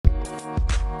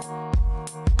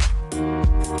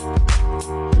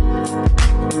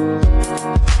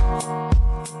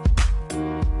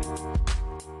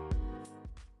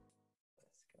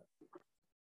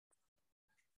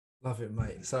Love it,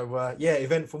 mate. So yeah,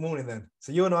 eventful morning then.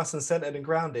 So you're nice and centered and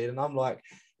grounded, and I'm like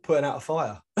putting out a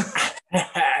fire.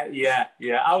 Yeah.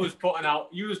 I was putting out.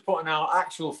 You was putting out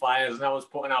actual fires, and I was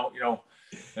putting out,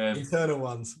 Internal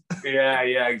ones. Yeah.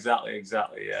 Exactly.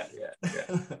 Yeah.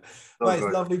 So Mate, it's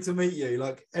good. lovely to meet you.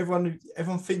 Like everyone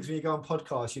thinks when you go on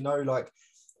podcasts, like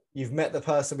you've met the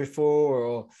person before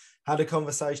or had a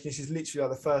conversation. This is literally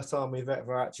like the first time we've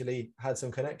ever actually had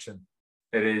some connection.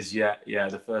 It is, yeah.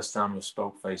 The first time we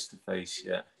spoke face to face,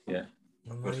 yeah.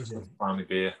 Amazing. Finally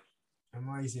be here.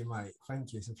 Amazing, mate.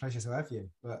 Thank you. It's a pleasure to have you.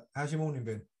 But how's your morning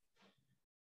been?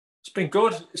 It's been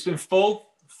good. It's been full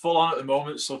on at the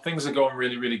moment. So things are going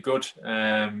really, really good.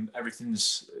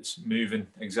 Everything's moving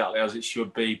exactly as it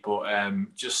should be, but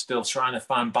just still trying to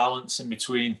find balance in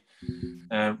between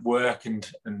work and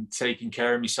taking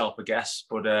care of myself, I guess.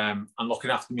 But I'm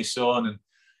looking after my son and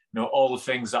all the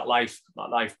things that life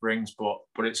brings. But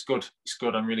it's good. It's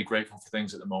good. I'm really grateful for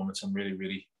things at the moment. I'm really,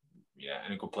 really,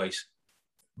 in a good place.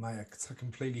 Mate, I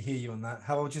completely hear you on that.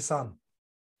 How old's your son?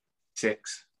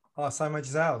 6. Oh, same age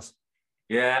as ours.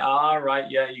 Yeah, all right.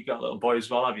 Yeah, you got a little boy as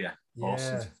well, have you? Yeah,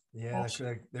 awesome. Yeah.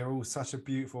 Awesome. They're all such a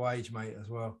beautiful age, mate, as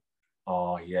well.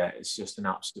 Oh yeah, it's just an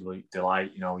absolute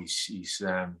delight.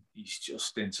 He's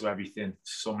just into everything.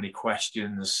 So many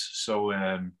questions, so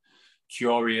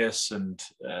curious, and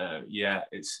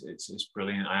it's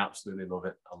brilliant. I absolutely love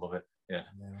it. I love it. Yeah,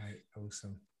 mate,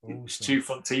 awesome. His 2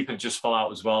 front teeth have just fell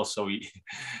out as well, so he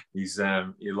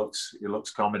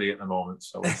looks comedy at the moment.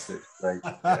 So it's great.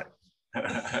 Yeah.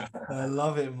 I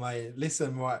love it, mate.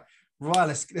 Listen, right.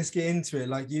 Let's get into it.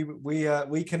 Like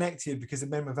we connected because of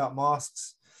Men Without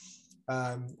Masks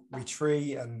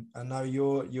retreat, and I know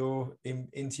you're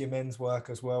into your men's work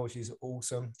as well, which is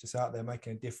awesome. Just out there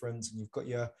making a difference, and you've got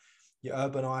your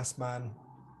Urban Iceman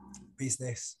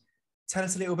business. Tell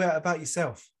us a little bit about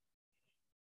yourself.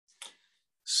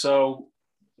 So,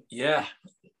 yeah,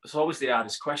 it's always the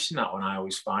hardest question, that one, I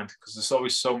always find, because there's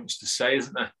always so much to say,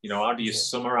 isn't there? How do you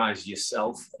summarize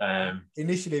yourself?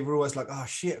 Initially, we're always like, oh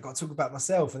shit, I've got to talk about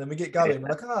myself. And then we get going, we're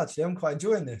like, oh, actually, I'm quite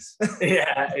enjoying this.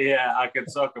 yeah, I can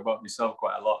talk about myself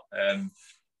quite a lot.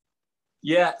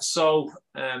 So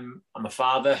I'm a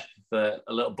father for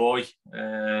a little boy,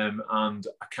 and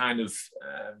I kind of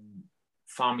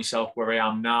found myself where I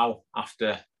am now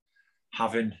after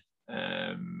having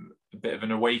a bit of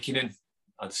an awakening,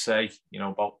 I'd say,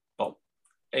 about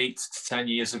 8 to 10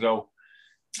 years ago.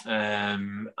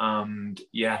 And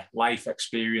yeah, life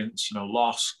experience,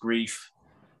 loss, grief,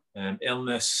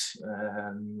 illness,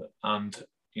 and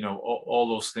all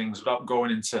those things. Without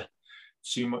going into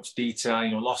too much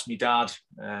detail, lost my dad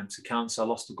to cancer,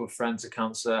 lost a good friend to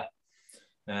cancer,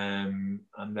 and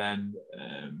then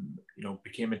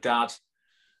became a dad,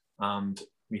 and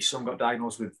my son got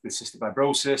diagnosed with cystic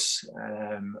fibrosis.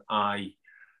 I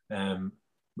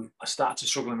started to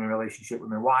struggle in my relationship with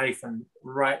my wife, and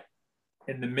right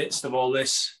in the midst of all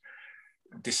this,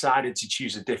 decided to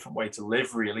choose a different way to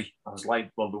live. Really, I was like,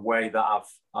 well, the way that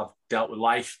I've dealt with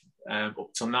life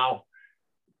up till now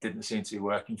didn't seem to be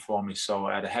working for me. So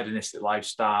I had a hedonistic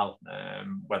lifestyle,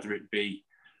 whether it be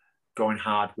going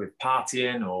hard with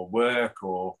partying or work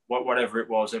or whatever it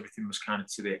was. Everything was kind of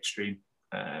to the extreme,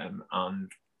 and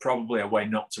probably a way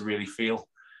not to really feel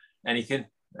anything.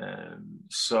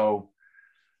 So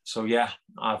yeah,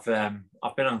 I've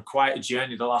been on quite a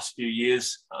journey the last few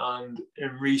years, and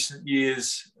in recent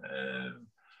years,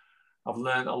 I've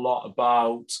learned a lot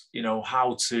about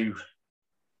how to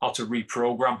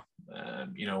reprogram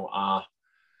our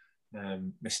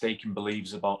mistaken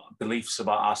beliefs about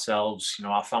ourselves,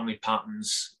 our family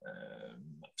patterns.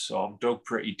 So I've dug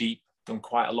pretty deep, done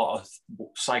quite a lot of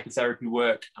psychotherapy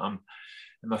work.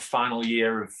 In my final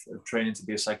year of training to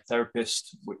be a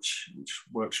psychotherapist, which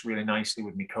works really nicely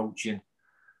with me coaching.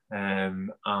 And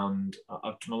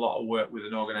I've done a lot of work with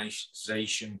an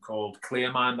organisation called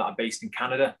Clear Mind that are based in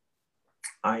Canada.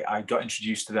 I got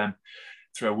introduced to them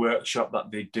through a workshop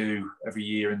that they do every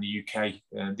year in the UK.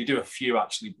 They do a few,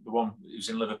 actually, but the one was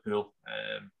in Liverpool.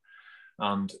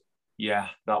 And yeah,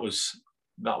 that was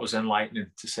enlightening,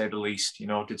 to say the least.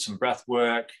 Did some breath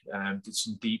work, did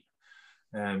some deep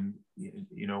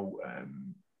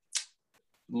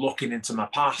looking into my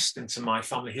past, into my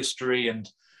family history,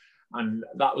 and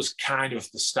that was kind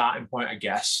of the starting point, I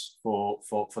guess, for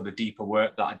the deeper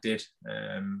work that I did.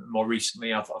 More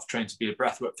recently, I've trained to be a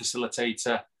breathwork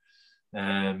facilitator.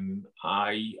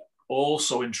 I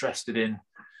also interested in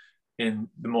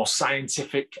the more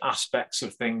scientific aspects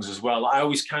of things as well. I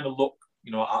always kind of look,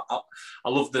 I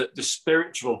love the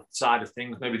spiritual side of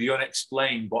things, maybe the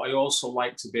unexplained, but I also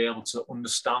like to be able to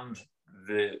understand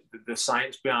the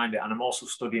science behind it. And I'm also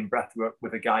studying breathwork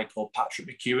with a guy called Patrick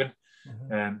McEwen,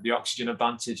 the oxygen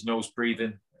advantage, nose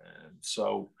breathing.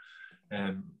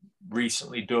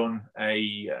 Recently done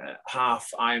a half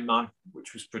Ironman,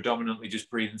 which was predominantly just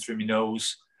breathing through my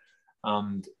nose.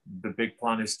 And the big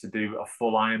plan is to do a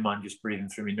full Ironman just breathing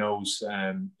through my nose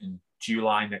in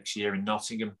July next year in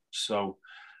Nottingham. So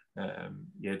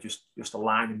just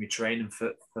aligning my training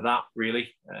for that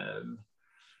really. That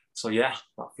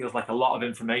feels like a lot of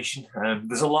information.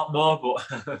 There's a lot more, but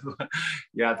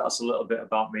yeah, that's a little bit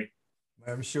about me.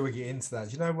 I'm sure we get into that.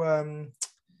 Do you know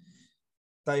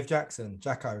Dave Jackson,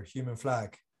 Jacko, Human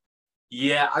Flag?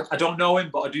 Yeah, I don't know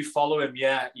him, but I do follow him.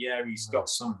 Yeah, he's got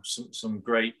some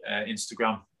great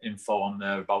Instagram info on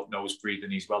there about nose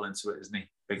breathing. He's well into it, isn't he?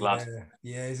 Big lad.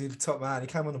 Yeah, he's a top man. He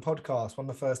came on the podcast, one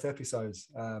of the first episodes.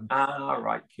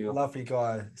 Right, cool. Lovely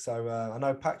guy. So I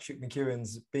know Patrick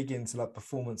McEwen's big into like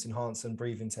performance enhancing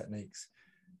breathing techniques.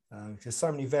 There's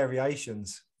so many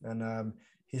variations, and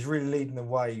he's really leading the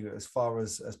way as far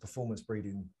as performance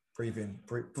breathing.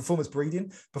 Performance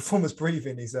breathing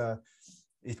is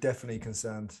definitely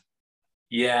concerned.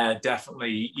 Yeah,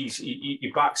 definitely.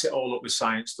 He backs it all up with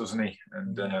science, doesn't he?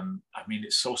 And I mean,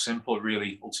 it's so simple,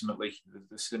 really. Ultimately,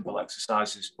 the simple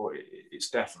exercises, but it's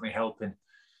definitely helping.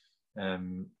 I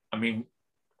mean,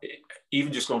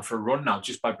 even just going for a run now,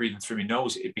 just by breathing through my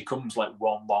nose, it becomes like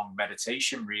one long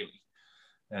meditation, really.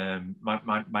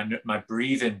 My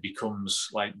breathing becomes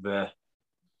like what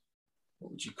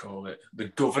would you call it? The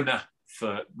governor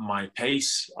for my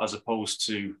pace, as opposed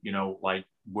to, like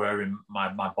wearing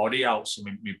my body out. So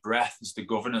my breath is the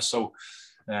governor. So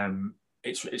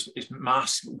it's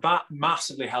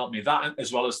massively helped me. That,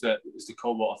 as well as the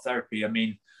cold water therapy. I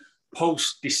mean,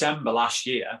 post December last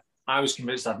year, I was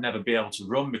convinced I'd never be able to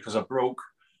run because I broke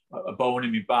a bone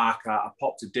in my back. I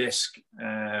popped a disc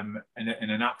in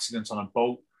an accident on a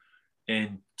boat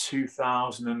in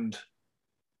 2000.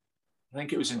 I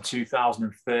think it was in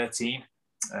 2013,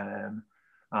 and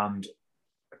I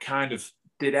kind of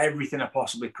did everything I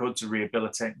possibly could to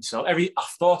rehabilitate myself. I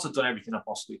thought I'd done everything I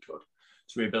possibly could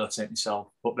to rehabilitate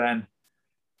myself, but then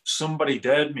somebody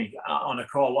dared me on a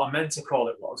call. What I meant to call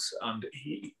it was, and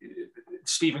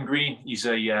Stephen Green, he's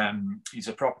a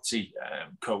property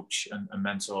coach and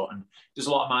mentor, and does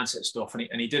a lot of mindset stuff.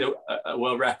 And he did a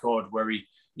world record where he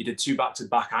did 2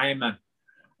 back-to-back Ironman.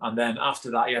 And then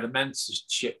after that, he had a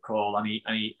mentorship call, and he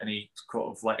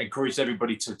sort of like encouraged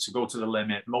everybody to go to the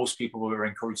limit. Most people were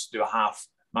encouraged to do a half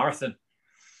marathon.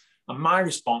 And my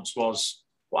response was,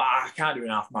 well, I can't do a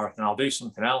half marathon. I'll do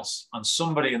something else. And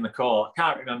somebody in the call, I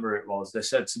can't remember who it was, they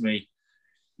said to me,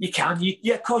 you can,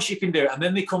 yeah, of course you can do it. And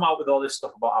then they come out with all this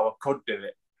stuff about how I could do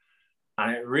it.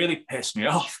 And it really pissed me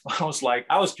off. I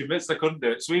was convinced I couldn't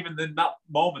do it. So even in that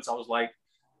moment, I was like,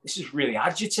 this is really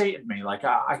agitating me. Like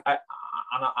I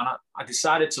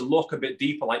decided to look a bit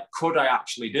deeper, like, could I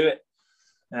actually do it?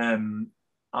 And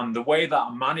the way that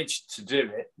I managed to do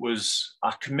it was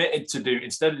I committed to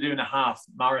instead of doing a half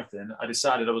marathon, I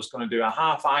decided I was going to do a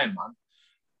half Ironman,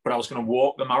 but I was going to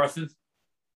walk the marathon.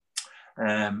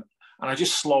 And I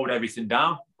just slowed everything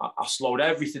down. I slowed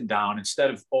everything down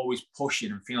instead of always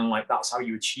pushing and feeling like that's how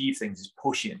you achieve things, is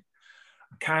pushing.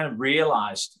 I kind of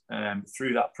realized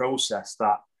through that process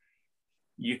that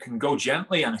you can go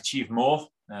gently and achieve more.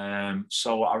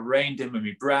 So I reined in with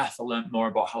my breath. I learned more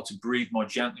about how to breathe more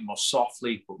gently, more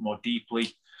softly, but more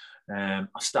deeply. I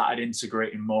started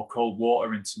integrating more cold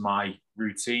water into my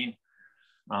routine,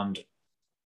 and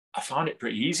I found it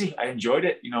pretty easy. I enjoyed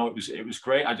it. It was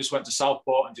great. I just went to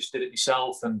Southport and just did it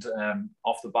myself, and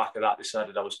off the back of that,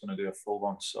 decided I was going to do a full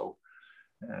one. So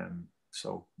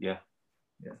yeah.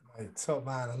 Right, top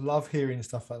man. I love hearing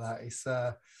stuff like that. It's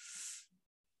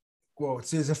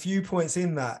there's a few points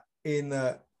in that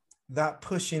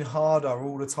pushing harder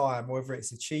all the time, whether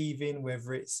it's achieving,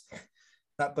 whether it's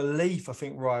that belief, I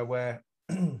think, right, where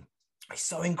it's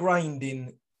so ingrained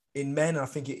in men. I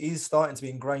think it is starting to be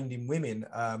ingrained in women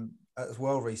as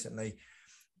well recently.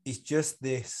 It's just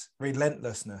this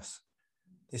relentlessness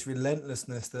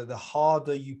that the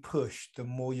harder you push, the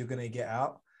more you're going to get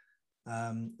out.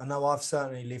 I know I've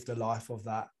certainly lived a life of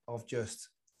that, of just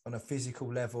on a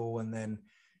physical level, and then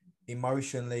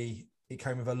emotionally it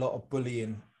came with a lot of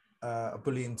bullying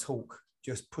talk,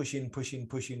 just pushing,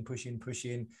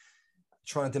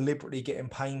 trying to deliberately get in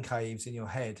pain caves in your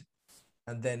head,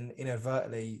 and then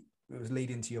inadvertently it was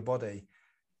leading to your body,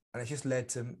 and it just led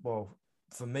to, well,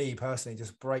 for me personally,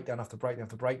 just breakdown after breakdown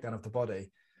after breakdown of the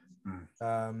body.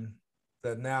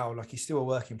 That now, like, it's still a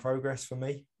work in progress for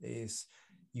me. Is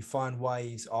I find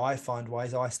ways, I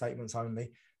statements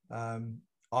only,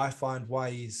 I find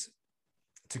ways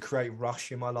to create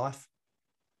rush in my life.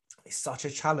 It's such a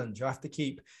challenge. I have to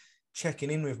keep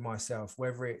checking in with myself,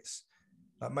 whether it's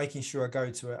like making sure I go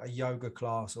to a yoga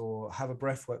class or have a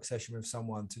breathwork session with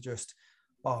someone to just,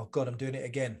 oh God, I'm doing it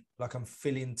again. Like I'm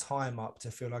filling time up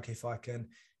to feel like if I can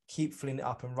keep filling it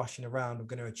up and rushing around, I'm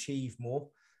going to achieve more.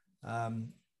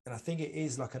 And I think it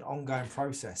is like an ongoing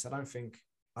process.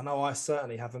 I know I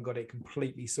certainly haven't got it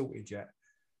completely sorted yet.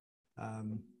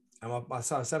 And I was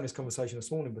having this conversation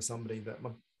this morning with somebody that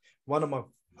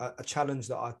a challenge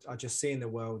that I just see in the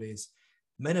world is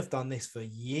men have done this for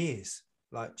years,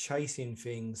 like chasing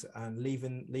things and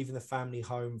leaving the family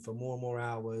home for more and more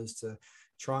hours to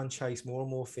try and chase more and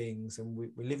more things. And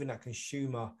we live in that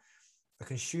consumer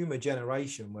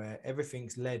generation where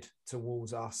everything's led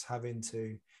towards us having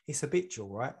to, it's habitual,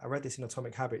 right? I read this in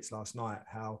Atomic Habits last night,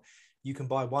 how you can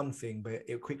buy one thing, but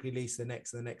it quickly leads to the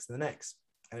next, and the next, and the next.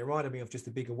 And it reminded me of just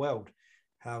a bigger world,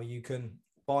 how you can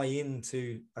buy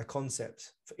into a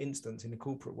concept, for instance, in the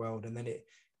corporate world, and then it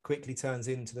quickly turns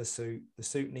into the suit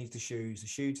needs the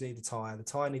shoes need the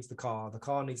tie needs the car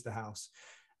needs the house.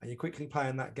 And you're quickly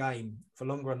playing that game for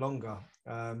longer and longer.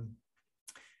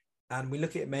 And we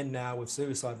look at men now with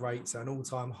suicide rates at an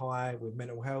all-time high, with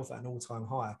mental health at an all-time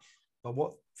high. But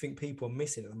what I think people are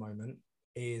missing at the moment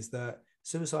is that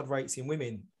suicide rates in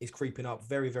women is creeping up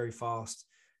very, very fast.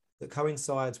 That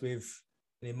coincides with,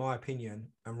 in my opinion,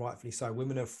 and rightfully so,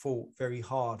 women have fought very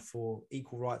hard for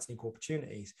equal rights and equal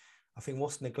opportunities. I think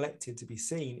what's neglected to be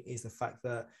seen is the fact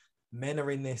that men are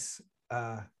in this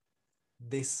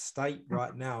state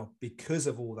right now because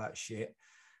of all that shit.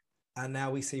 And now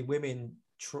we see women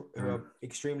who are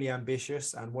extremely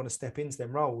ambitious and want to step into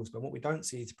them roles. But what we don't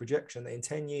see is projection that in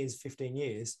 10 years, 15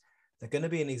 years, they're going to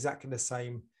be in exactly the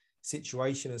same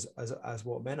situation as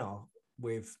what men are,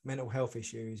 with mental health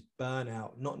issues,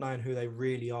 burnout, not knowing who they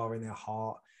really are in their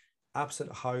heart,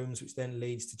 absent homes, which then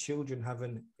leads to children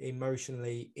having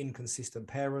emotionally inconsistent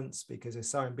parents because they're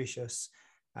so ambitious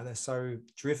and they're so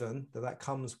driven what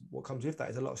comes with that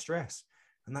is a lot of stress.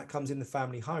 And that comes in the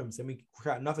family homes. Then we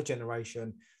create another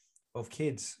generation of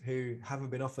kids who haven't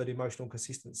been offered emotional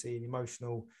consistency and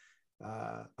emotional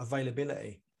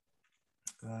availability.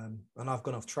 And I've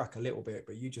gone off track a little bit,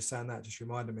 but you just saying that just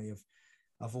reminded me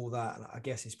of all that. And I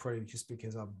guess it's probably just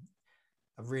because I'm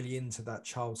really into that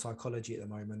child psychology at the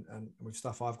moment, and with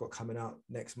stuff I've got coming out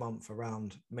next month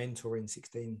around mentoring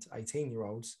 16 to 18 year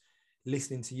olds,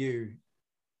 listening to you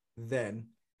then,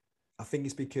 I think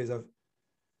it's because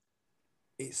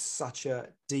it's such a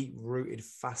deep rooted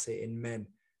facet in men,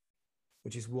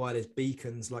 which is why there's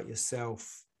beacons like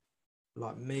yourself,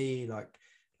 like me, like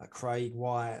Craig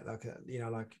White, like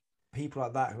people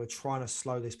like that who are trying to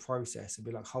slow this process and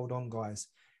be like, hold on guys,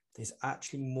 there's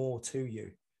actually more to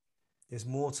you. There's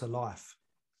more to life.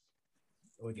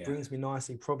 Which brings me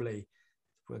nicely, probably,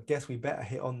 I guess we better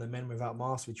hit on the Men Without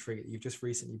Mask retreat that you've just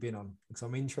recently been on, because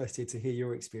I'm interested to hear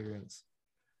your experience.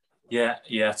 Yeah,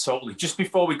 totally. Just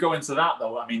before we go into that,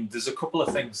 though, I mean, there's a couple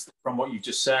of things from what you've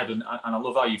just said, and I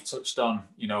love how you've touched on,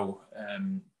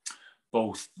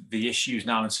 both the issues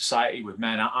now in society with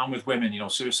men and with women,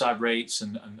 suicide rates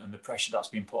and the pressure that's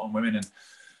being put on women. And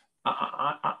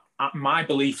my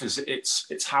belief is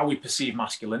it's how we perceive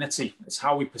masculinity. It's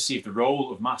how we perceive the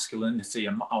role of masculinity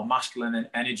and our masculine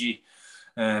energy.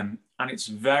 And it's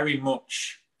very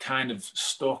much kind of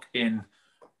stuck in,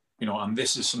 and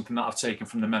this is something that I've taken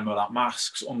from the Men Without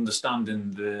Masks,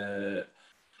 understanding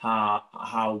how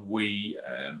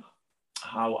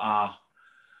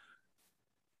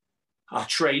our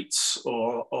traits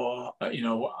or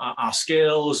our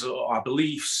skills or our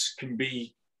beliefs can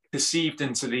be perceived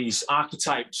into these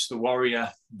archetypes: the warrior,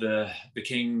 the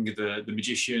king, the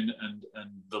magician,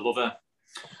 and the lover.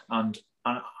 And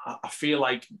I feel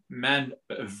like men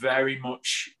are very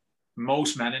much,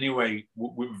 most men anyway,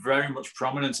 we're very much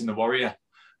prominent in the warrior,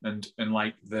 and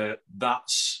like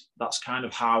that's kind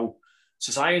of how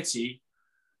society,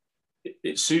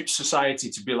 it suits society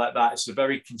to be like that. It's a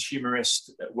very consumerist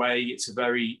way. It's a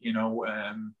very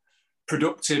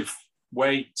productive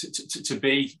way to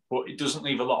be, but it doesn't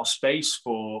leave a lot of space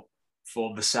for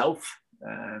the self.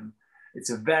 It's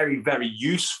a very, very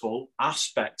useful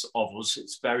aspect of us.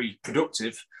 It's very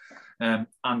productive, and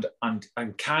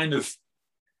kind of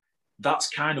that's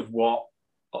kind of what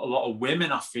a lot of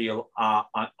women, I feel, are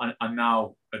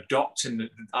now adopting.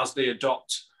 As they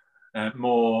adopt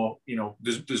more,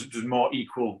 there's more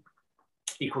equal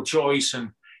choice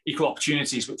and equal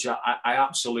opportunities, which I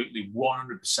absolutely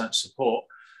 100% support.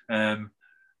 The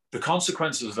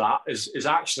consequences of that is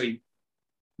actually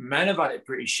men have had it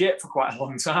pretty shit for quite a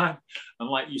long time, and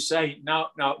like you say, now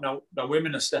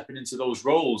women are stepping into those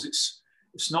roles.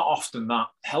 It's not often that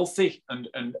healthy, and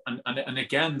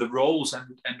again, the roles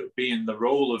end up being the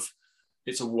role of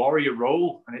it's a warrior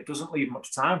role, and it doesn't leave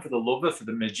much time for the lover, for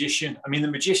the magician. I mean, the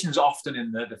magician's often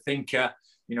in the thinker,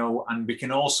 you know, and we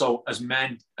can also, as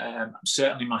men,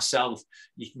 certainly myself,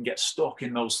 you can get stuck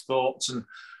in those thoughts.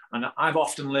 And I've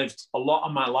often lived a lot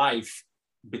of my life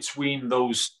between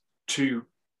those two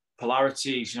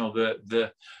polarities, you know,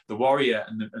 the warrior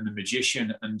and the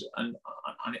magician. And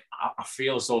I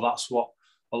feel as though that's what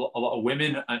a lot of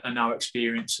women are now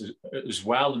experiencing as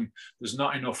well. And there's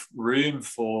not enough room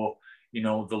for, you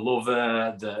know, the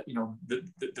lover,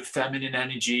 the feminine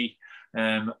energy,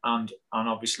 and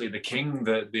obviously the king,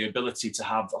 the ability to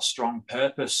have a strong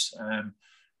purpose.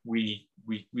 We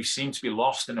seem to be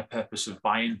lost in a purpose of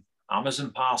buying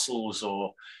Amazon parcels,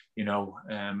 or, you know,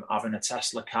 having a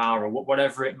Tesla car, or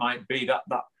whatever it might be.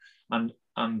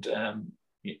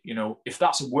 You know, if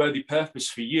that's a worthy purpose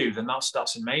for you, then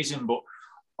that's amazing. But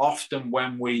often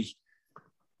when we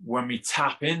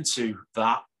tap into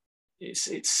that,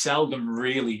 it seldom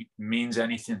really means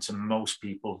anything to most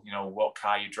people, you know, what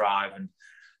car you drive. And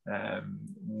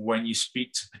when you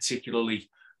speak to particularly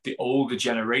the older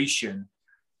generation,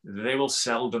 they will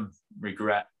seldom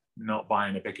regret not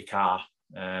buying a bigger car,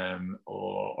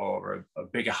 or a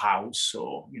bigger house,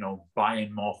 or, you know,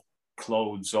 buying more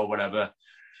clothes or whatever.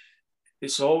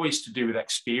 It's always to do with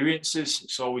experiences.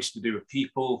 It's always to do with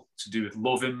people, to do with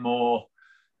loving more,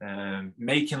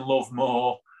 making love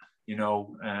more, you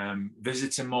know,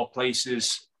 visiting more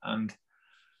places. And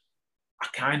I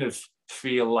kind of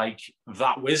feel like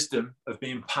that wisdom of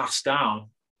being passed down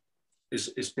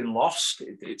has been lost.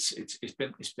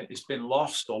 It's been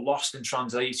lost, or lost in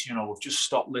translation. You know, we've just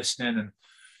stopped listening. And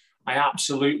I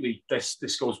absolutely, this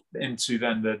goes into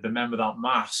then the Men Without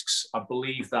Masks. I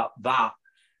believe that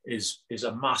is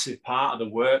a massive part of the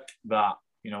work that,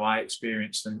 you know, I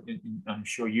experienced, and I'm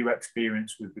sure you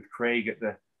experienced with Craig at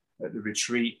the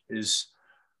retreat, is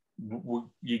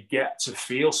you get to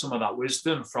feel some of that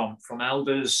wisdom from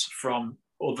elders, from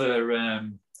other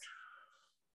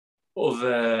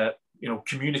you know,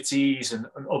 communities and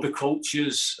other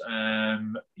cultures,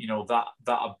 you know, that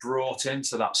are brought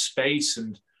into that space,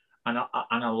 and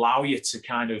allow you to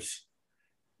kind of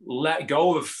let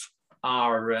go of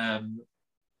our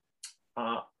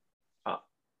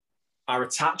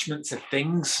attachment to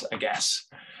things, I guess,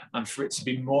 and for it to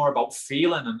be more about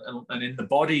feeling and in the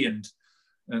body, and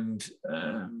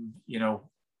you know,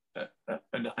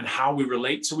 and how we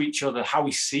relate to each other, how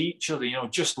we see each other. You know,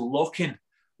 just looking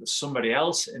at somebody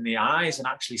else in the eyes and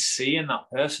actually seeing that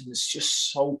person is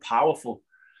just so powerful,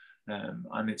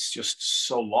 and it's just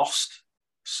so lost,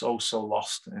 so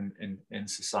lost in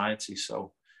society.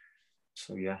 So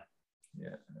yeah.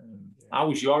 How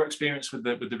was your experience with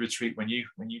the retreat when you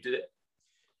did it?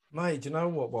 Mate, do you know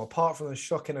what? Well, apart from the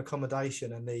shocking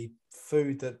accommodation and the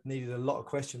food that needed a lot of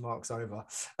question marks over,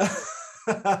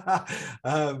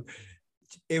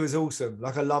 it was awesome.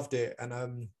 Like, I loved it, and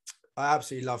I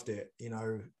absolutely loved it. You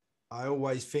know, I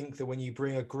always think that when you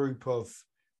bring a group of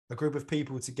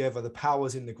people together, the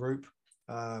power's in the group.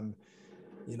 You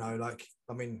know, like,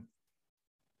 I mean,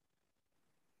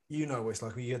 you know, it's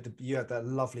like you had that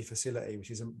lovely facility,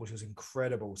 which was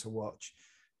incredible to watch.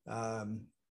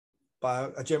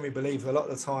 But I generally believe a lot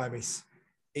of the time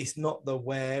it's not the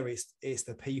where, it's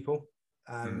the people.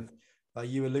 And like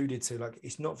you alluded to, like,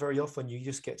 it's not very often you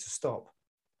just get to stop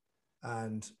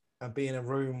and be in a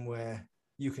room where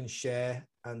you can share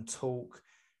and talk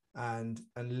and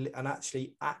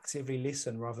actually actively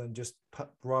listen, rather than just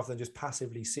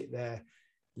passively sit there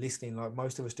listening like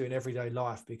most of us do in everyday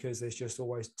life, because there's just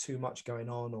always too much going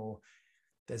on, or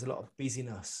there's a lot of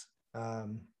busyness.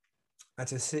 And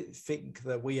to think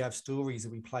that we have stories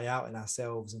that we play out in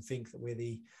ourselves, and think that we're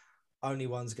the only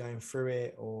ones going through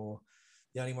it, or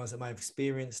the only ones that may have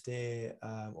experienced it,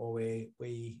 or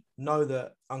we know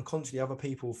that unconsciously other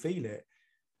people feel it.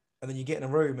 And then you get in a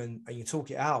room and you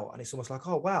talk it out, and it's almost like,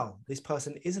 oh, wow, this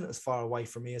person isn't as far away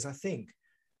from me as I think.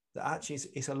 That actually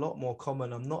it's a lot more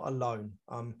common. I'm not alone.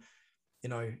 You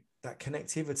know, that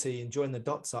connectivity and joining the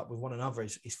dots up with one another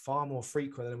is far more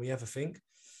frequent than we ever think.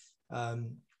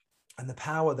 And the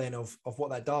power then of what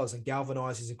that does, and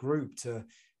galvanizes a group to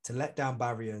let down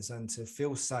barriers and to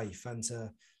feel safe, and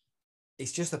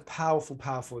it's just a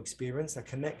powerful experience. That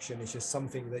connection is just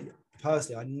something that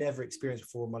personally I never experienced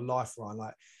before in my life, Ryan.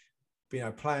 Like, you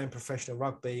know, playing professional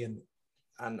rugby and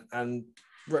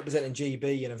representing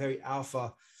GB in a very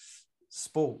alpha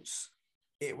sports,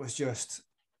 it was just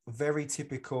very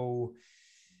typical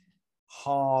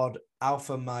hard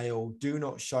alpha male, do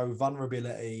not show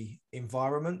vulnerability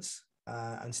environments.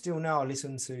 And still now I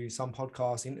listen to some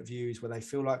podcast interviews where they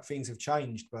feel like things have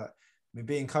changed. But I mean,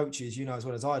 being coaches, you know as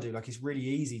well as I do, like, it's really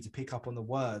easy to pick up on the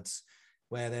words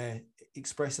where they're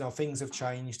expressing how things have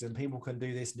changed and people can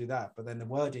do this and do that. But then the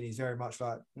wording is very much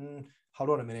like, hold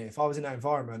on a minute. If I was in that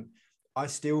environment, I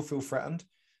still feel threatened.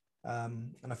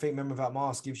 And I think Men Without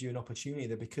Masks gives you an opportunity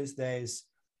that, because I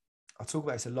talk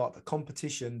about this a lot, that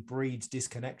competition breeds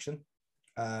disconnection.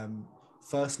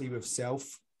 Firstly with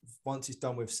self. Once it's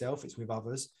done with self, it's with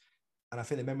others. And I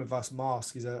think the Men Without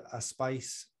Masks is a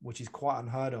space which is quite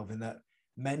unheard of, in that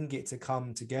men get to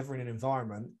come together in an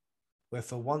environment where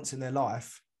for once in their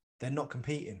life, they're not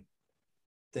competing.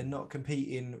 They're not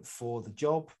competing for the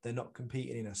job. They're not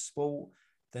competing in a sport.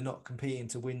 They're not competing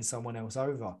to win someone else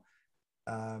over.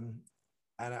 And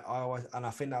I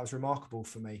think that was remarkable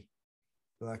for me.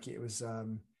 Like, it was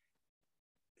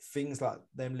things like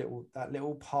that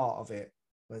little part of it,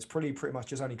 but it's pretty much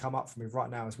just only come up for me right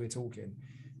now as we're talking,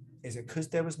 is it because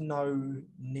there was no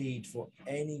need for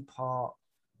any part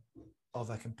of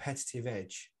a competitive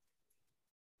edge,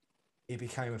 it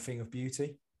became a thing of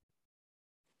beauty.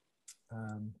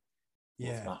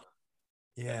 Yeah.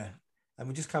 And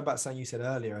we just come back to something you said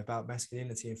earlier about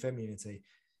masculinity and femininity,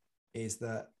 is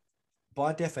that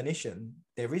by definition,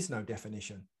 there is no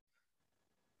definition.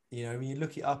 You know, when you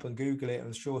look it up and Google it,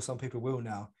 I'm sure some people will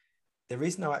now, there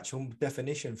is no actual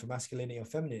definition for masculinity or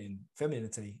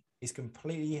femininity. It's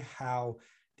completely how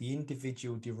the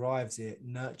individual derives it,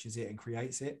 nurtures it, and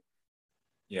creates it.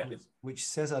 Yeah. Which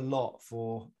says a lot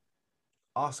for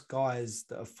us guys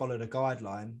that have followed a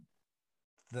guideline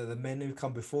that the men who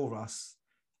come before us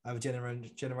over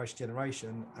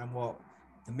generation, and what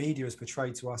the media has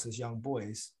portrayed to us as young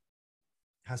boys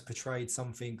has portrayed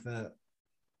something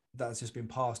that's just been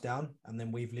passed down, and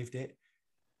then we've lived it.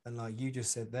 And like you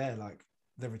just said there, like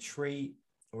the retreat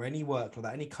or any work like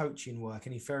that, any coaching work,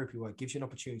 any therapy work, gives you an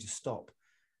opportunity to stop.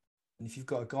 And if you've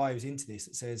got a guy who's into this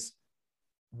that says,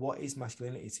 what is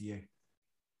masculinity to you?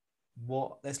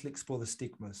 Let's explore the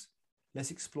stigmas.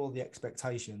 Let's explore the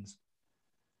expectations.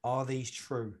 Are these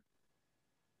true?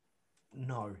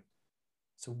 No.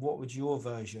 So what would you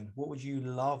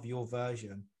love your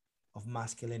version of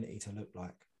masculinity to look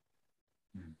like?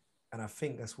 And I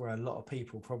think that's where a lot of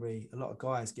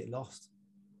guys get lost,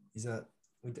 is that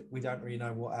we don't really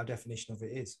know what our definition of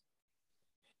it is.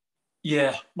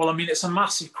 Yeah, well, I mean, it's a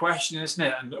massive question, isn't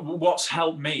it? And what's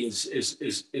helped me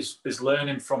is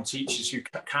learning from teachers who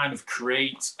kind of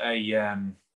create a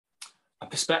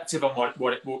perspective on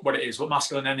what it is, what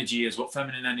masculine energy is, what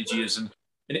feminine energy is, and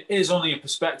it is only a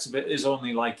perspective. It is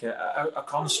only like a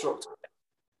construct.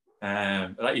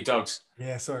 Like your dogs.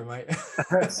 Yeah, sorry, mate.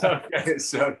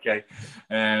 It's okay.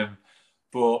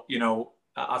 But you know,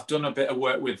 I've done a bit of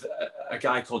work with a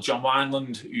guy called John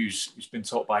Wineland, who's been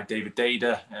taught by David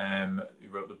Dada, who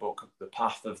wrote the book The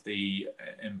Path of the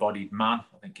Embodied Man,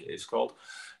 I think it is called.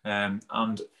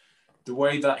 And the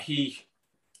way that he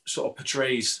sort of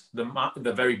portrays the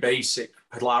very basic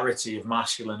polarity of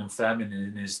masculine and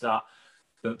feminine is that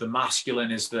the masculine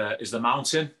is the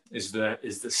mountain, is the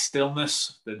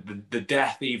stillness, the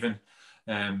death, even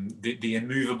the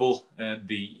immovable,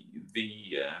 the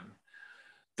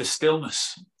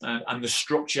stillness and the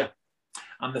structure.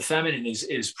 And the feminine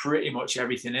is pretty much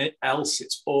everything else.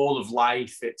 It's all of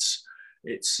life. It's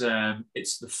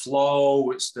the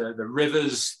flow. It's the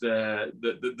rivers,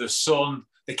 the sun,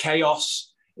 the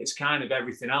chaos. It's kind of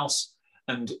everything else.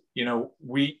 And you know,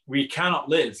 we cannot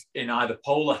live in either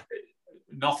polar.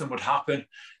 Nothing would happen.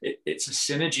 It's a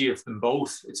synergy of them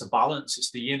both. It's a balance.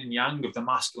 It's the yin and yang of the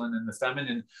masculine and the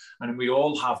feminine. And we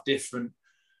all have different,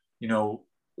 you know,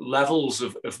 levels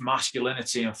of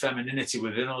masculinity and femininity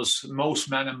within us. Most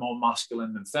men are more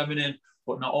masculine than feminine,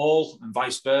 but not all, and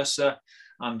vice versa.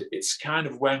 And it's kind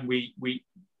of when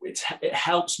it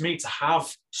helps me to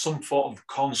have some form of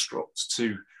construct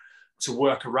to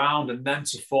work around, and then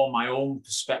to form my own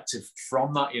perspective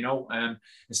from that, you know,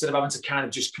 instead of having to kind of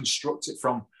just construct it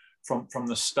from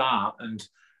the start. And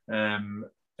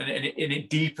it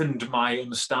deepened my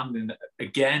understanding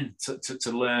again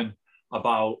to learn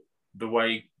about the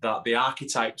way that the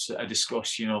archetypes are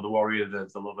discussed, you know, the warrior, the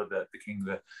lover, the king,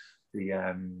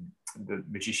 the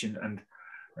magician,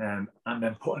 and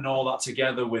then putting all that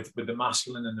together with the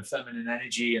masculine and the feminine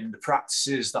energy and the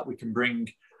practices that we can bring,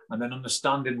 and then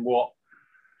understanding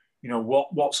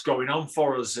what's going on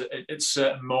for us at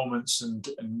certain moments, and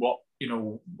what, you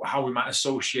know, how we might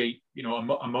associate, you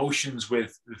know, emotions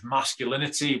with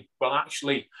masculinity. Well,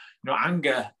 actually, you know,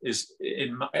 anger is,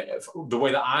 in the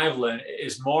way that I've learned,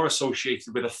 is more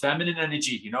associated with a feminine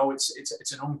energy. You know,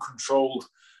 it's an uncontrolled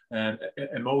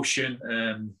emotion,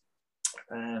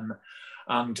 and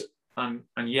that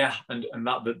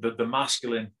the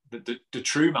masculine, the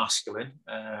true masculine,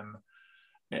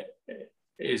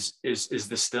 is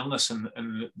the stillness and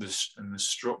the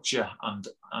structure,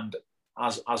 and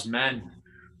as men,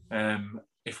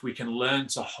 if we can learn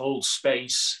to hold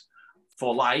space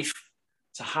for life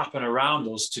to happen around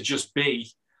us, to just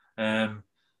be, then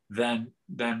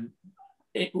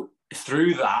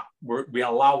through that we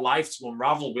allow life to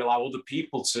unravel. We allow other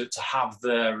people to have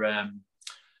their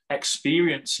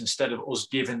experience instead of us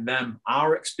giving them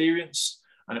our experience,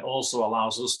 and it also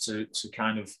allows us to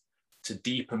kind of to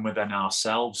deepen within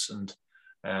ourselves, and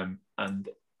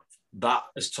that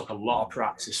has took a lot of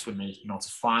practice for me, you know, to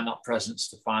find that presence,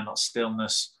 to find that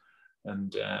stillness,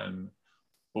 and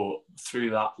but through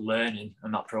that learning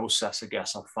and that process, I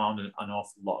guess I've found an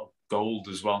awful lot of gold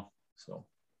as well. So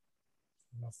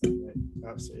love that, mate.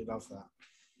 Absolutely love that.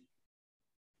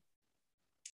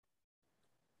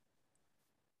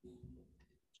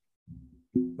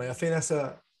 Mate, I think that's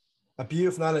a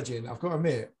beautiful analogy, and I've got to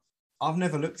admit, I've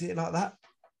never looked at it like that.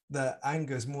 That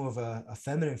anger is more of a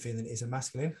feminine thing than it is a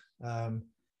masculine. I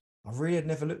really had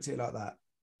never looked at it like that.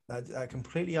 That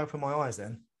completely opened my eyes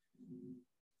then.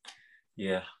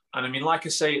 Yeah. And I mean, like I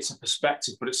say, it's a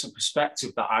perspective, but it's a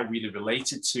perspective that I really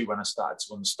related to when I started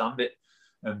to understand it,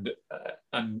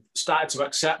 and started to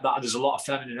accept that there's a lot of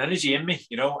feminine energy in me,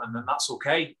 you know, and then that's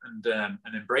okay. And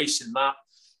embracing that,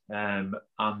 and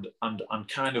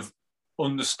kind of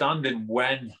understanding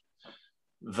when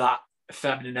that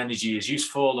feminine energy is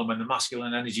useful and when the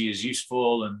masculine energy is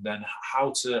useful, and then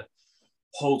how to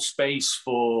hold space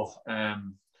for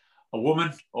a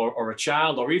woman or a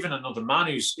child or even another man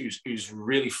who's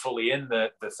really fully in the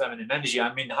feminine energy.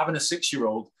 I mean, having a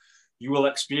 6-year-old, you will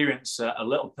experience a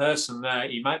little person there.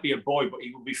 He might be a boy, but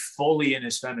he will be fully in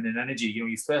his feminine energy. You know,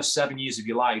 your first 7 years of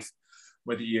your life,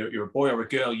 whether you're a boy or a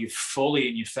girl, you're fully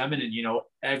in your feminine. You know,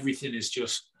 everything is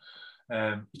just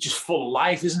full of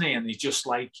life, isn't he? And he's just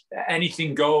like,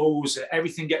 anything goes,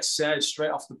 everything gets said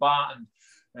straight off the bat,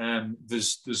 and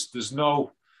there's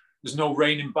no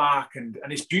reining back, and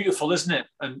it's beautiful, isn't it?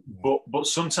 And but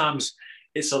sometimes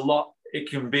it's a lot. It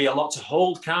can be a lot to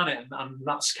hold, can't it? And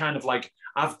that's kind of like,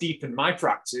 I've deepened my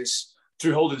practice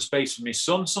through holding space for my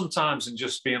son sometimes, and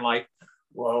just being like,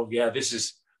 well, yeah, this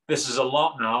is a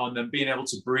lot now, and then being able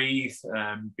to breathe,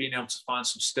 being able to find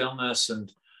some stillness, and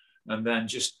then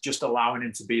just allowing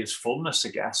him to be his fullness, I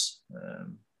guess.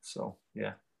 So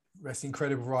yeah, that's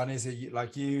incredible, Ryan. Is it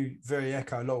like you very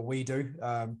echo a lot of we do?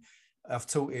 I've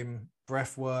taught him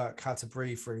breath work, how to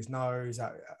breathe through his nose,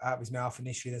 out of his mouth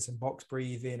initially, then some box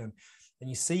breathing, and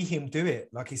you see him do it.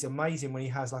 Like, it's amazing when he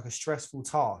has like a stressful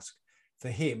task for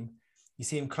him. You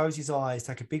see him close his eyes,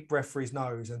 take a big breath through his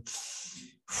nose, and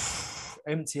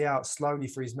empty out slowly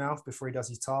through his mouth before he does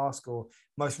his task. Or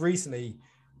most recently,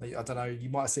 I don't know, you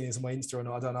might have seen this on my Insta or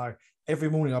not, I don't know. Every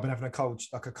morning I've been having a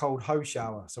cold hose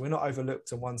shower. So we're not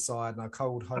overlooked on one side, and a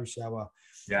cold hose shower.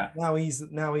 Yeah. Now he's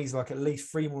like at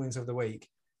least 3 mornings of the week.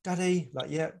 Daddy,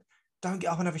 like, yeah, don't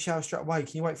get up and have a shower straight away.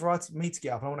 Can you wait for me to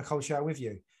get up? I want a cold shower with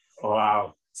you.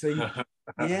 Wow. So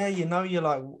yeah, you know, you're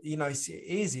like, you know, it's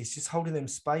just holding them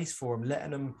space for them,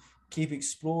 letting them keep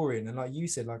exploring. And like you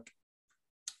said, like,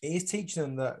 it is teaching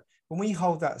them that when we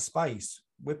hold that space,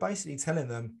 we're basically telling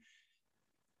them,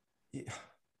 you're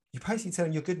basically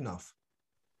telling them you're good enough.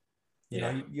 You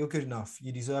know, you're good enough.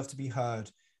 You deserve to be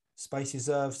heard. Space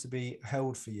deserves to be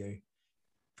held for you.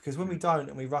 Because when we don't,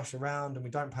 and we rush around and we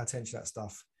don't pay attention to that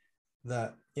stuff,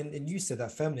 that, and you said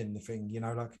that feminine thing, you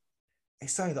know, like,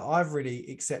 it's something that I've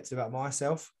really accepted about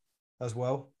myself as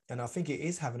well. And I think it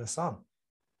is having a son,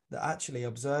 that actually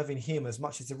observing him, as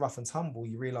much as the rough and tumble,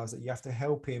 you realize that you have to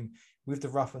help him with the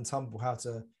rough and tumble, how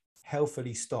to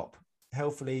healthily stop,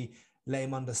 healthily let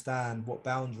him understand what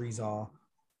boundaries are,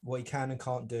 what he can and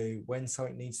can't do, when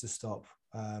something needs to stop,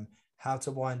 how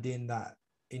to wind in that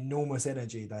enormous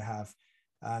energy they have,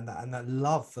 and that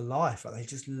love for life. Like, they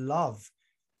just love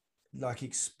like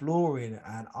exploring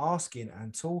and asking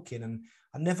and talking, and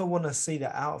I never want to see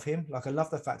that out of him. Like, I love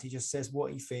the fact he just says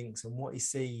what he thinks and what he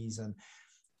sees, and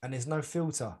there's no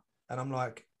filter. And I'm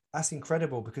like, that's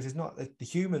incredible, because it's not, the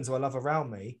humans who I love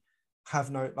around me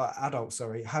have no, like, adults,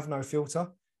 sorry, have no filter.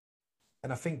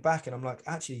 And I think back and I'm like,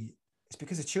 actually, it's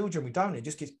because of children, we don't. It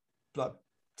just gets like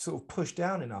sort of pushed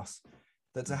down in us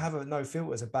that to have no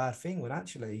filter is a bad thing, when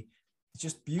actually it's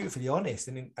just beautifully honest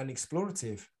and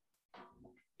explorative.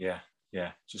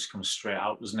 Yeah, just comes straight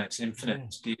out, doesn't it? It's infinite.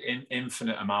 It's the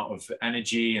infinite amount of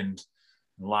energy and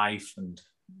life, and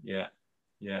yeah.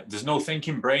 There's no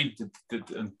thinking brain.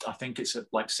 And I think it's at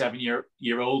like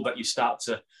 7-year-old that you start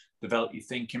to develop your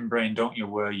thinking brain, don't you?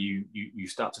 Where you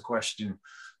start to question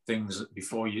things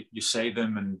before you say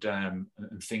them,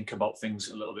 and think about things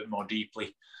a little bit more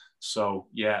deeply. So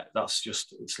yeah, that's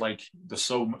just, it's like they're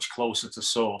so much closer to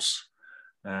source.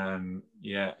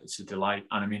 Yeah, it's a delight.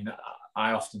 And I mean,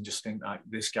 I often just think that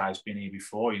this guy's been here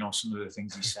before, you know, some of the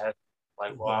things he said,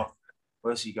 like, wow,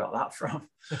 where's he got that from?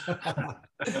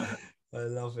 I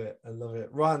love it. I love it.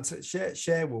 Ryan,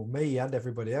 share with me and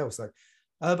everybody else, like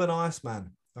Urban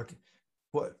Iceman, like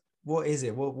what is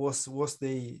it? What's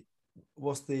the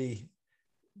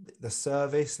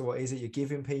service? What is it you're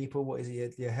giving people? What is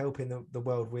it you're helping the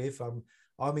world with?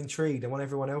 I'm intrigued. I want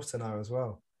everyone else to know as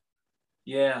well.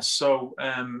 Yeah, so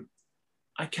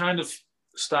I kind of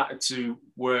started to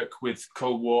work with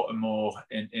cold water more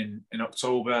in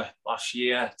October last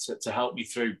year to help me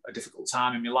through a difficult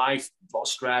time in my life, a lot of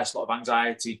stress, a lot of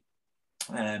anxiety,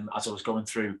 as I was going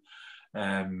through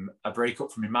a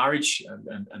breakup from my marriage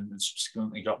and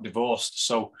subsequently got divorced.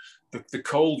 So the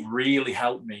cold really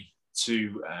helped me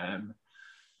to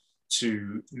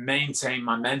maintain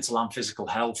my mental and physical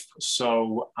health.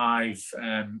 So I've,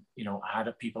 I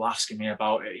had people asking me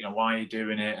about it, why are you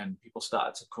doing it? And people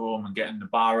started to come and get in the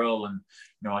barrel, and,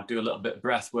 I do a little bit of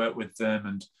breath work with them.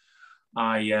 And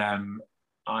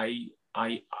I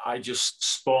just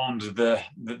spawned the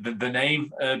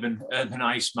name Urban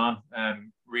Iceman,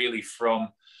 really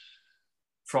from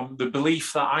the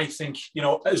belief that I think,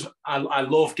 as I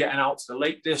love getting out to the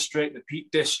Lake District, the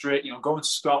Peak District, going to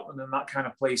Scotland and that kind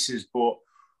of places. But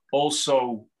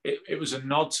also it was a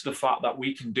nod to the fact that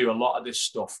we can do a lot of this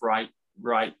stuff right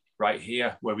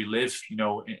here where we live,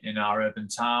 in our urban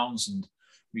towns. And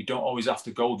we don't always have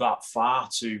to go that far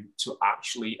to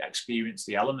actually experience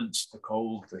the elements, the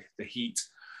cold, the heat,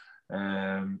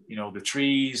 the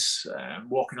trees,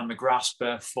 walking on the grass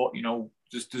barefoot,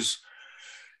 there's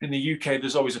in the UK,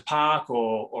 there's always a park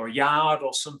or a yard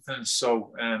or something.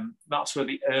 So that's where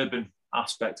the urban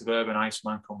aspect of Urban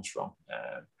Iceman comes from.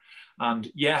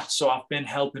 And yeah, so I've been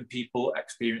helping people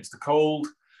experience the cold,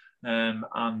 and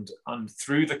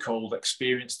through the cold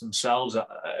experience themselves at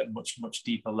a much, much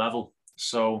deeper level.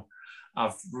 So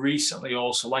I've recently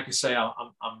also, like I say, I'm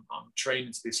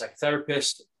training to be a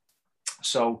psychotherapist.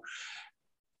 So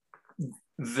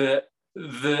the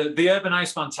Urban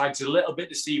Iceman tag's a little bit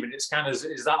deceiving. It's kind of,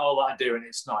 is that all that I do? And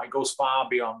it's not. It goes far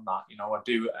beyond that. I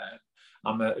do.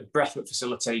 I'm a breathwork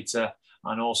facilitator,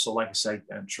 and also, like I say,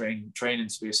 training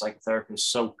to be a psychotherapist.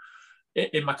 So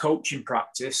in my coaching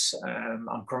practice,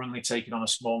 I'm currently taking on a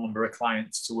small number of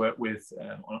clients to work with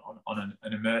on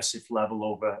an immersive level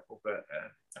over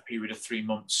a period of 3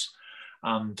 months.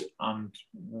 And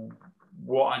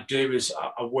what I do is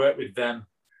I work with them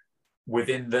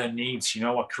within their needs.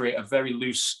 I create a very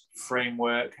loose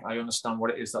framework. I understand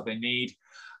what it is that they need.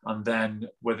 And then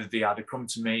whether they either come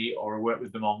to me or I work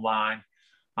with them online,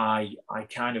 I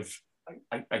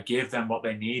give them what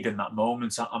they need in that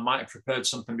moment. I might have prepared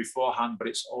something beforehand, but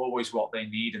it's always what they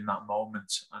need in that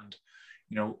moment. And,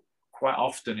 quite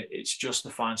often it's just to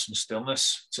find some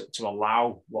stillness to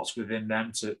allow what's within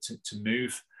them to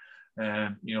move.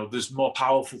 There's more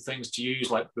powerful things to use,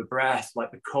 like the breath,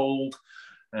 like the cold,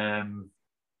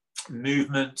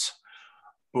 movement.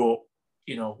 But,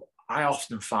 I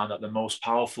often find that the most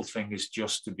powerful thing is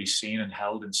just to be seen and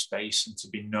held in space, and to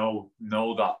be know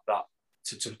that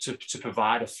to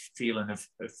provide a feeling of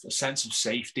a sense of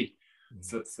safety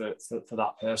for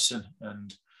that person.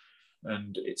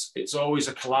 And it's always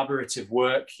a collaborative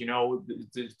work.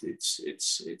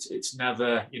 It's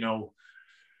never,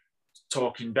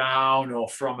 talking down or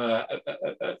from a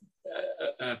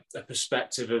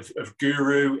perspective of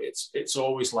guru. It's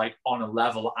always like on a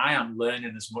level. I am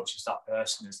learning as much as that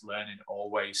person is learning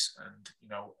always. And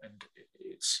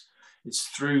it's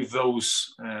through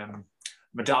those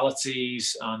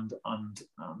modalities and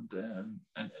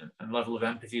level of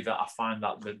empathy that I find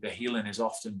that the healing is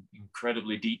often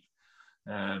incredibly deep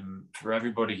for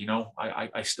everybody.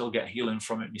 I still get healing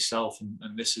from it myself,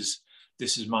 and this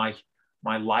is my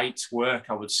light work.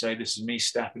 I would say this is me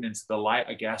stepping into the light,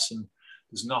 I guess. And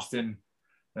there's nothing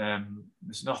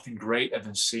greater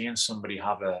than seeing somebody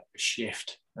have a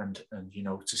shift and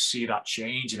to see that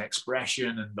change in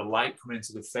expression and the light coming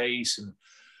into the face, and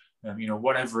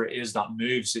whatever it is that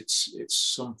moves, it's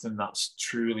something that's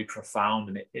truly profound,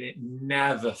 and it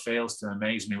never fails to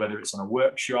amaze me, whether it's on a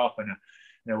workshop and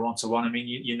a one-to-one. I mean,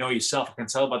 you know yourself. I can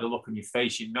tell by the look on your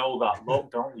face. You know that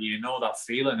look, don't you? You know that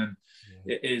feeling, and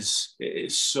it is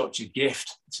such a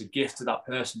gift. It's a gift to that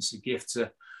person. It's a gift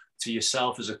to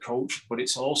yourself as a coach, but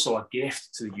it's also a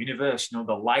gift to the universe. The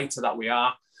lighter that we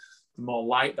are, the more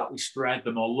light that we spread,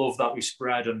 the more love that we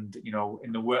spread, and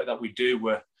in the work that we do,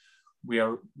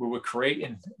 we're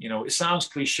creating. It sounds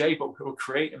cliche, but we're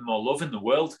creating more love in the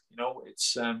world.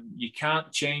 It's you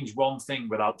can't change one thing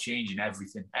without changing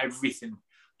everything. Everything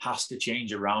has to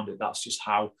change around it. That's just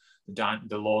how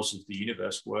the laws of the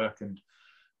universe work. And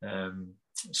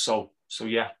so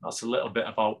yeah, that's a little bit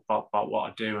about what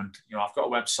I do. And I've got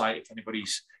a website if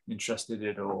anybody's interested in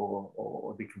it,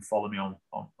 or they can follow me on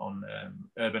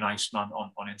Urban Iceman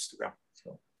on Instagram.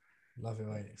 So love it,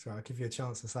 mate. So I'll give you a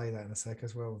chance to say that in a sec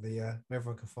as well.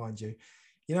 Everyone can find you.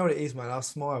 You know what it is, man? I'll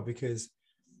smile because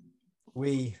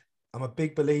I'm a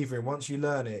big believer in, once you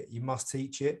learn it, you must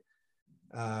teach it.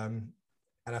 And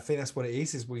I think that's what it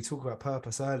is we talk about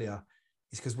purpose earlier.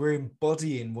 It's because we're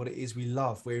embodying what it is we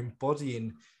love. We're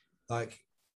embodying our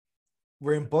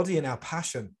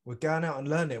passion. We're going out and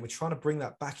learning it. We're trying to bring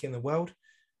that back in the world,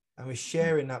 and we're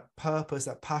sharing that purpose,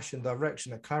 that passion,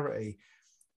 direction, that clarity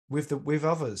with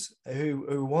others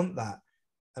who want that.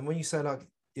 And when you say, like,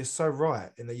 you're so right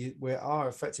in that we are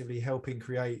effectively helping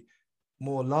create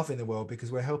more love in the world,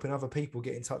 because we're helping other people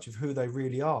get in touch with who they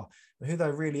really are. And who they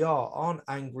really are aren't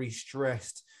angry,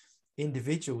 stressed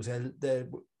individuals. They're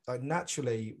like,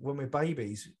 naturally, when we're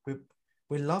babies,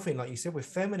 we're loving, like you said, we're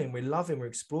feminine, we're loving, we're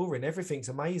exploring, everything's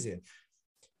amazing.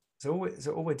 So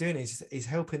all we're doing is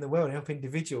helping the world and helping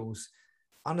individuals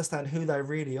understand who they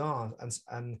really are,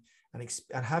 and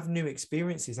have new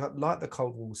experiences, like the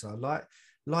cold water,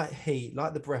 like heat,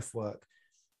 like the breath work,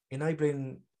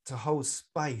 enabling to hold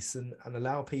space and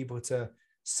allow people to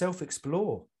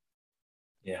self-explore.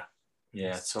 Yeah,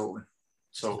 totally.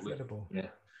 Incredible. Yeah.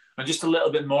 And just a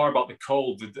little bit more about the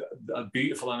cold. A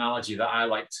beautiful analogy that I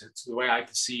like to the way I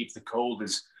perceive the cold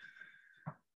is,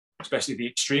 especially the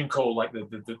extreme cold, like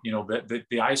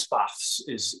the ice baths,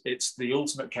 it's the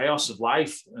ultimate chaos of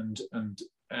life. And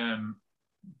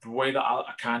the way that I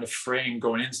kind of frame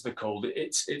going into the cold,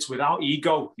 it's without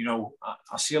ego.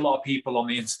 I see a lot of people on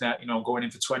the internet, going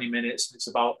in for 20 minutes, and it's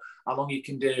about how long you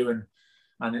can do.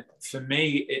 And for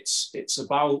me, it's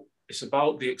about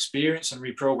the experience and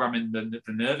reprogramming the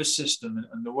nervous system.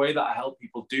 And the way that I help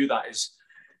people do that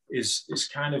is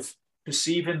kind of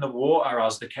perceiving the water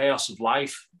as the chaos of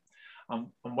life. And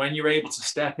when you're able to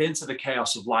step into the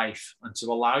chaos of life and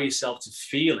to allow yourself to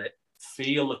feel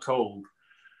the cold,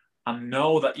 and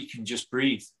know that you can just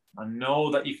breathe, and know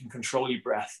that you can control your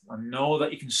breath, and know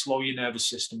that you can slow your nervous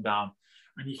system down,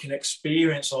 and you can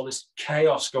experience all this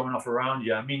chaos going off around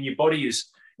you. I mean, your body is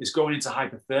going into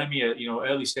hypothermia,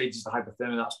 early stages of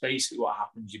hypothermia. That's basically what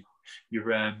happens. Your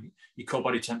core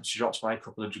body temperature drops by a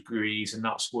couple of degrees, and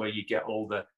that's where you get all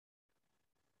the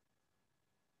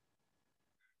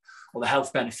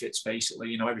health benefits,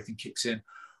 basically. Everything kicks in.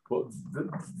 But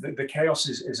the chaos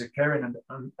is occurring,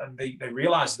 and they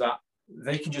realize that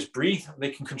they can just breathe. They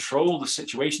can control the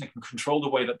situation. They can control the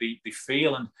way that they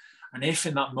feel. And if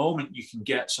in that moment you can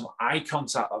get some eye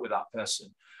contact with that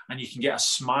person, and you can get a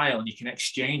smile, and you can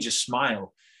exchange a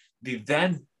smile, they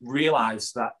then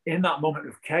realize that in that moment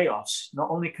of chaos, not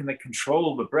only can they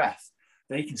control the breath,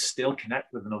 they can still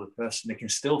connect with another person. They can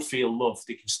still feel love.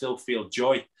 They can still feel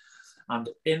joy. And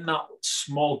in that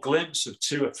small glimpse of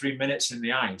 2 or 3 minutes in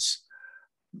the ice,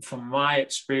 from my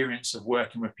experience of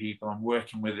working with people and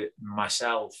working with it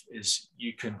myself, is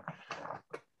you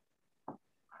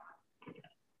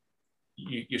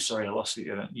sorry, I lost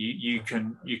you. You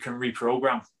can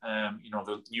reprogram,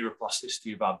 the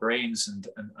neuroplasticity of our brains and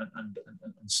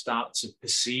start to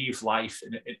perceive life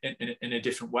in a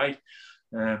different way.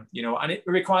 And it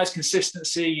requires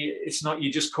consistency. It's not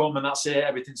you just come and that's it,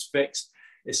 everything's fixed.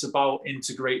 It's about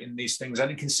integrating these things,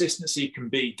 and consistency can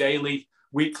be daily,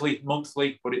 weekly,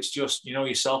 monthly, but it's just,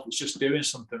 yourself, it's just doing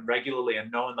something regularly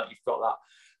and knowing that you've got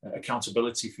that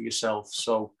accountability for yourself.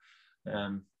 So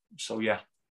yeah,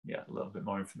 a little bit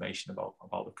more information about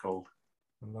the cold.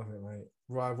 I love it, mate.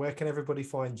 Right, where can everybody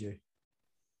find you?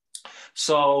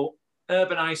 So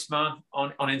Urban Iceman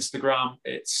on Instagram,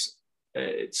 it's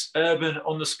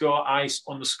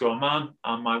urban_ice_man,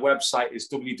 and my website is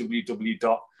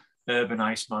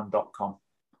www.urbaniceman.com.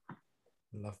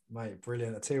 Love, mate,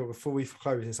 brilliant. I tell you what, before we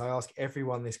close this, I ask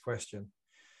everyone this question: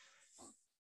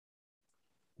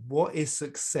 what is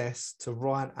success to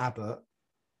Ryan Abbott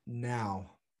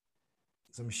now?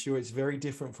 So I'm sure it's very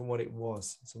different from what it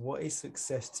was. So what is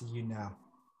success to you now?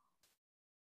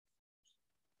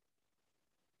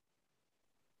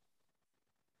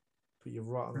 Put you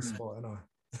right on the spot, haven't I?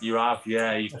 You have,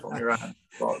 yeah. You've put me right on the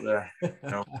spot there.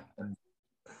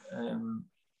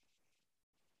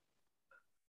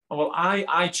 Well,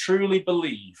 I truly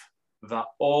believe that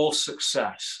all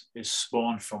success is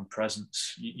spawned from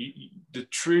presence. The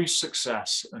true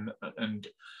success, and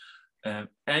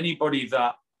anybody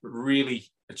that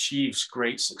really achieves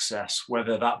great success,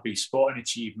 whether that be sporting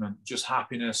achievement, just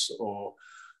happiness, or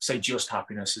say just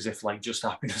happiness as if like just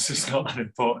happiness is not that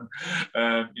important.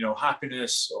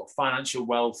 Happiness or financial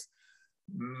wealth,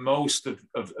 most of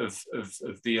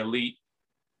the elite,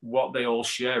 what they all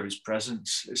share is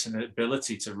presence. It's an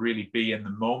ability to really be in the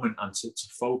moment and to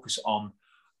focus on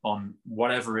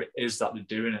whatever it is that they're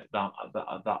doing at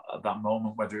that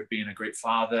moment, whether it being a great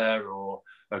father or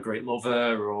a great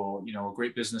lover or, a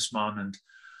great businessman. And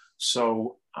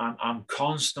so I'm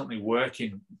constantly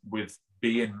working with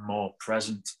being more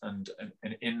present and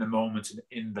in the moment and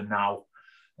in the now.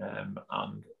 And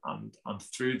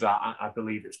through that, I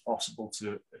believe it's possible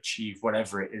to achieve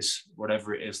whatever it is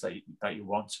that you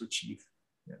want to achieve.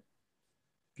 Yeah.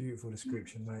 Beautiful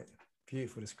description, mate.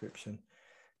 Beautiful description,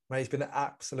 mate. It's been an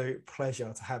absolute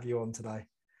pleasure to have you on today.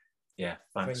 Yeah,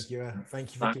 thanks.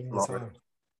 Thank you for giving the time.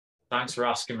 Thanks for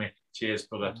asking me. Cheers,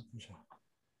 brother. Sure.